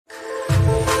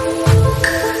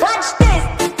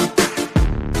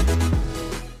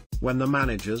when the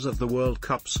managers of the World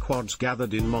Cup squads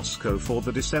gathered in Moscow for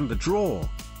the December draw,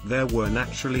 there were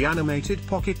naturally animated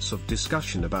pockets of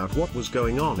discussion about what was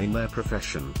going on in their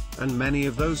profession, and many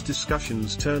of those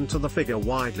discussions turned to the figure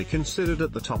widely considered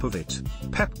at the top of it,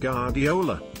 Pep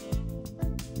Guardiola.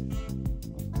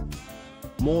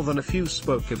 More than a few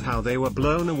spoke of how they were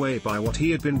blown away by what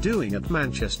he had been doing at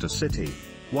Manchester City,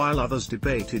 while others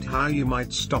debated how you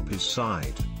might stop his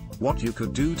side, what you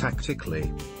could do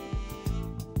tactically.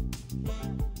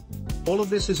 All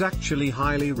of this is actually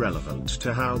highly relevant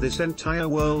to how this entire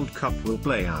World Cup will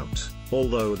play out,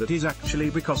 although that is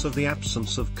actually because of the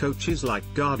absence of coaches like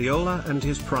Guardiola and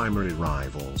his primary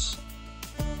rivals.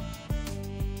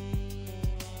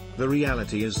 The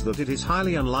reality is that it is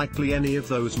highly unlikely any of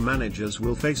those managers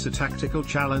will face a tactical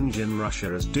challenge in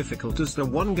Russia as difficult as the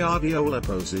one Guardiola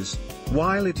poses,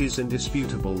 while it is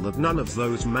indisputable that none of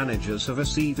those managers have a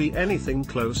CV anything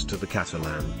close to the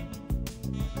Catalan.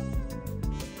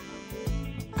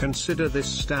 Consider this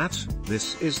stat: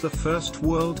 this is the first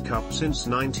World Cup since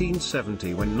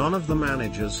 1970 when none of the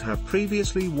managers have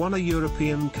previously won a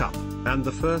European Cup, and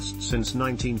the first since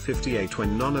 1958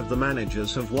 when none of the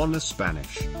managers have won a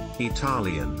Spanish,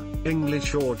 Italian,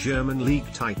 English or German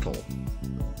league title.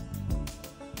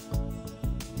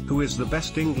 Who is the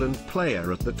best England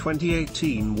player at the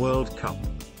 2018 World Cup?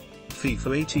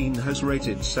 FIFA 18 has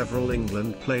rated several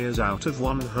England players out of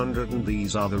 100 and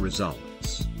these are the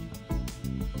results.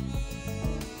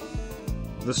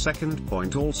 The second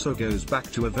point also goes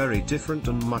back to a very different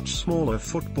and much smaller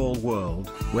football world,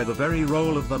 where the very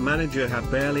role of the manager had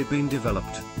barely been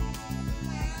developed.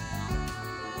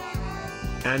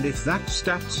 And if that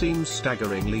stat seems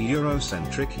staggeringly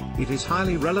Eurocentric, it is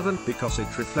highly relevant because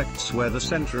it reflects where the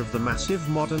center of the massive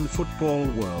modern football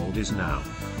world is now.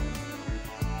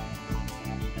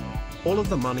 All of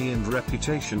the money and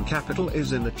reputation capital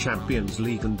is in the Champions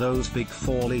League and those big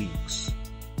four leagues.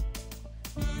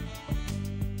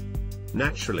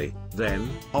 Naturally, then,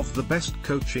 of the best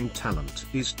coaching talent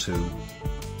is too.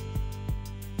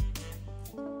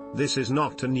 This is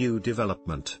not a new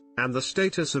development, and the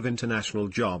status of international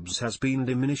jobs has been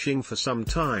diminishing for some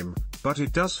time, but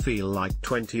it does feel like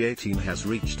 2018 has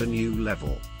reached a new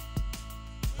level.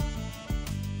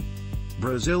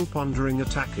 Brazil pondering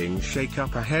attacking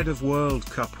shake-up ahead of World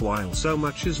Cup. While so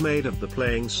much is made of the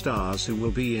playing stars who will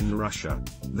be in Russia,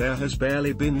 there has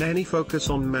barely been any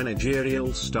focus on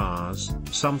managerial stars,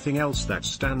 something else that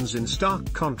stands in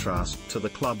stark contrast to the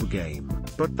club game,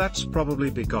 but that's probably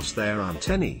because there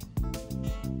aren't any.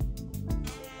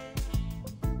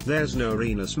 There's no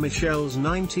Rinus Michels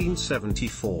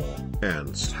 1974,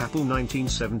 Ernst Happel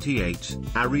 1978,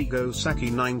 Arrigo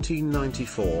Sacchi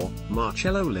 1994,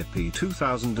 Marcello Lippi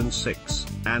 2006,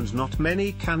 and not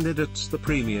many candidates the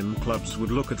premium clubs would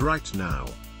look at right now.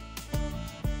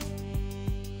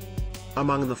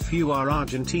 Among the few are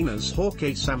Argentina's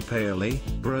Jorge Sampaoli,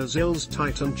 Brazil's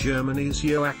Titan, Germany's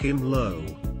Joachim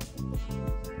Löw.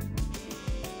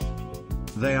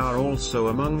 They are also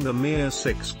among the mere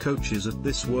 6 coaches at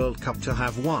this World Cup to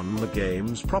have won the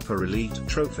game's proper elite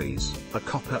trophies, a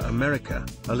Copa America,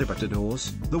 a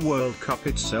Libertadores, the World Cup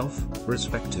itself,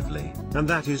 respectively, and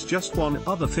that is just one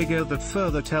other figure that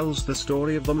further tells the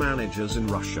story of the managers in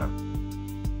Russia.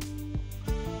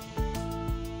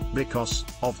 Because,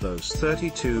 of those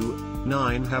 32,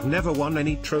 9 have never won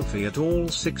any trophy at all,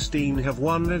 16 have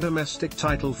won a domestic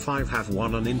title, 5 have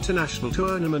won an international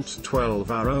tournament,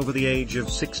 12 are over the age of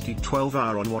 60, 12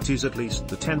 are on what is at least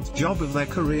the 10th job of their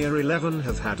career, 11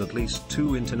 have had at least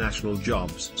 2 international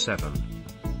jobs, 7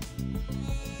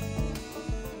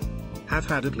 have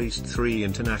had at least 3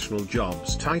 international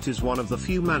jobs. Tite is one of the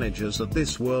few managers at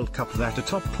this World Cup that a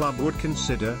top club would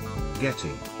consider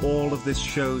getting. All of this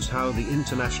shows how the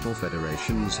international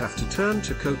federations have to turn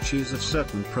to coaches of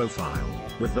certain profile,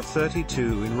 with the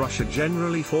 32 in Russia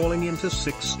generally falling into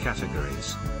 6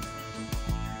 categories.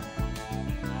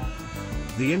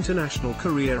 The international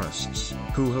careerists,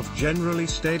 who have generally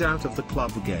stayed out of the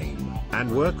club game,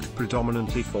 and worked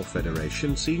predominantly for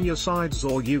federation senior sides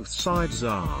or youth sides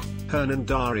are, Hernan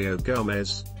Dario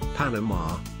Gomez,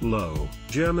 Panama, Löw,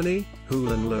 Germany,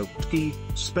 Julen Lopetegui,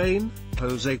 Spain,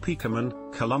 Jose Pekerman,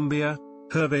 Colombia,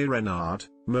 Hervé Renard,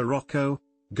 Morocco,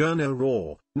 Gernot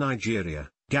Rohr, Nigeria,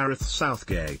 Gareth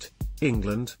Southgate,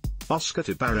 England, Oscar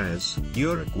Tabarez,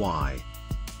 Uruguay.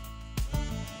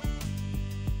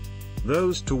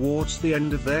 Those towards the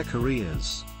end of their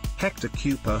careers: Hector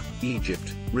Cúper,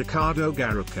 Egypt, Ricardo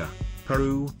Gareca,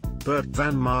 Peru, Bert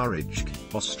van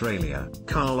Marwijk, Australia,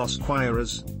 Carlos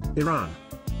Queiroz, Iran.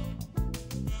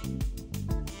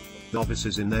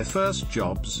 Novices in their first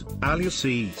jobs: Al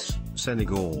Yassise,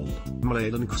 Senegal,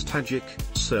 Mladen Krstajic,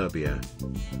 Serbia.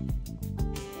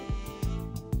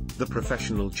 The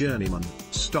professional journeyman,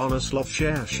 Stanislav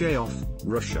Shershev,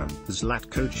 Russia,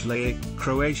 Zlatko Chlej,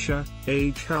 Croatia,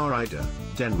 Ajharida,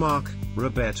 Denmark,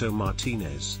 Roberto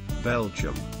Martinez,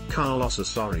 Belgium, Carlos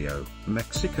Osorio,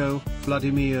 Mexico,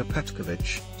 Vladimir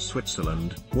Petkovic,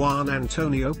 Switzerland, Juan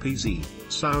Antonio Pizzi,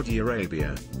 Saudi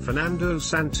Arabia, Fernando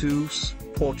Santos,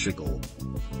 Portugal.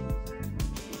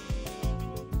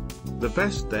 The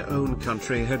best their own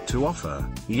country had to offer: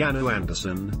 Janno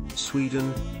Andersson,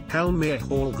 Sweden; Helmir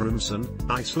Hallgrimsson,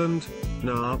 Iceland;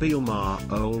 Nabil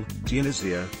Marol,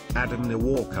 Tunisia; Adam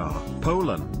Nowakar,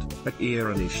 Poland;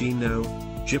 Akira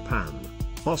Nishino, Japan;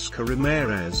 Oscar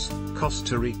Ramirez,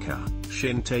 Costa Rica;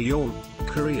 Shin Tae-yeon,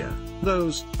 Korea;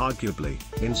 those, arguably,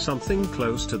 in something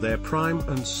close to their prime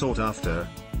and sought after: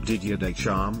 Didier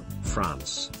Deschamps,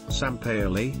 France;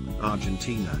 Sampaoli,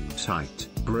 Argentina; Tite,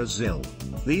 Brazil.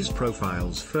 These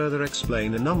profiles further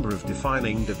explain a number of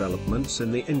defining developments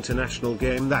in the international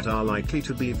game that are likely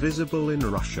to be visible in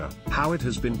Russia: how it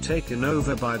has been taken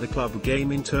over by the club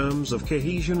game in terms of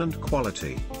cohesion and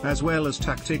quality, as well as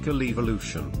tactical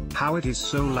evolution; how it is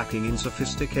so lacking in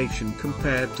sophistication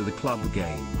compared to the club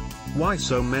game; why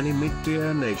so many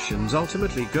mid-tier nations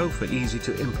ultimately go for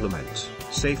easy-to-implement,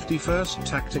 safety-first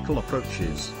tactical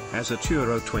approaches, as at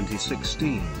Euro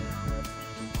 2016.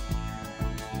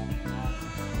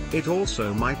 It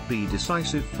also might be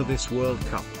decisive for this World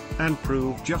Cup, and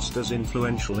prove just as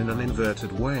influential in an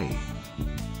inverted way.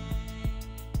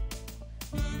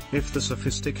 If the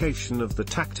sophistication of the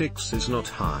tactics is not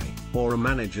high, or a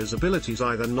manager's abilities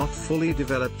either not fully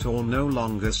developed or no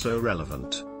longer so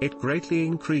relevant, it greatly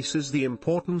increases the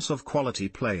importance of quality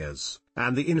players,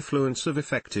 and the influence of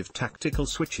effective tactical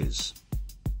switches.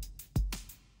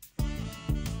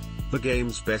 The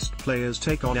game's best players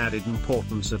take on added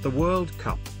importance at the World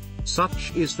Cup.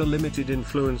 Such is the limited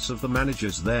influence of the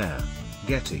managers there.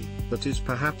 Getty, that is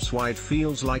perhaps why it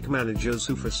feels like managers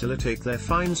who facilitate their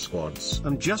fine squads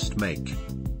and just make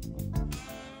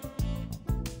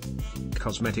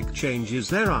cosmetic changes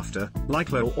thereafter,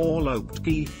 like Low or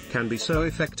Lopetky, can be so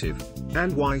effective,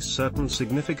 and why certain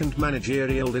significant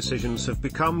managerial decisions have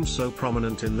become so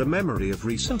prominent in the memory of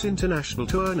recent international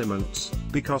tournaments,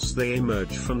 because they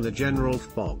emerge from the general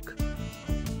fog.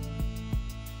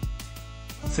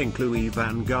 Think Louis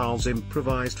van Gaal's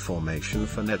improvised formation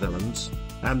for Netherlands,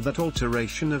 and that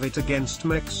alteration of it against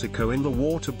Mexico in the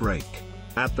water break,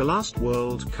 at the last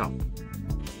World Cup.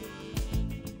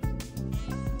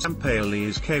 Sampaoli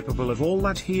is capable of all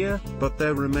that here, but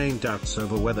there remain doubts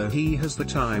over whether he has the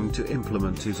time to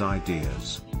implement his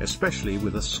ideas, especially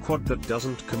with a squad that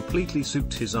doesn't completely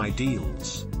suit his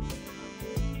ideals.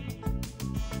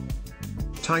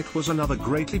 Tite was another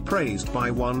greatly praised by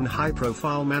one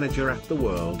high-profile manager at the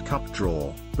World Cup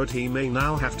draw, but he may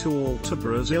now have to alter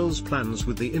Brazil's plans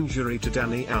with the injury to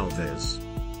Dani Alves.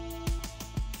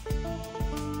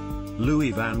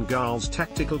 Louis van Gaal's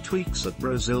tactical tweaks at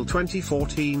Brazil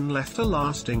 2014 left a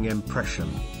lasting impression.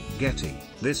 Getty,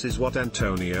 this is what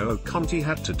Antonio Conte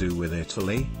had to do with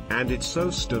Italy, and it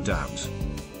so stood out.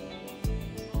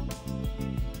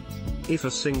 If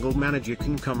a single manager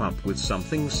can come up with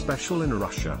something special in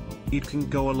Russia, it can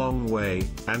go a long way,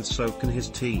 and so can his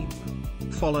team.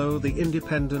 Follow the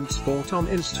Independent Sport on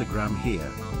Instagram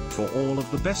here, for all of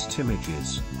the best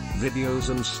images, videos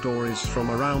and stories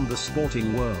from around the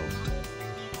sporting world.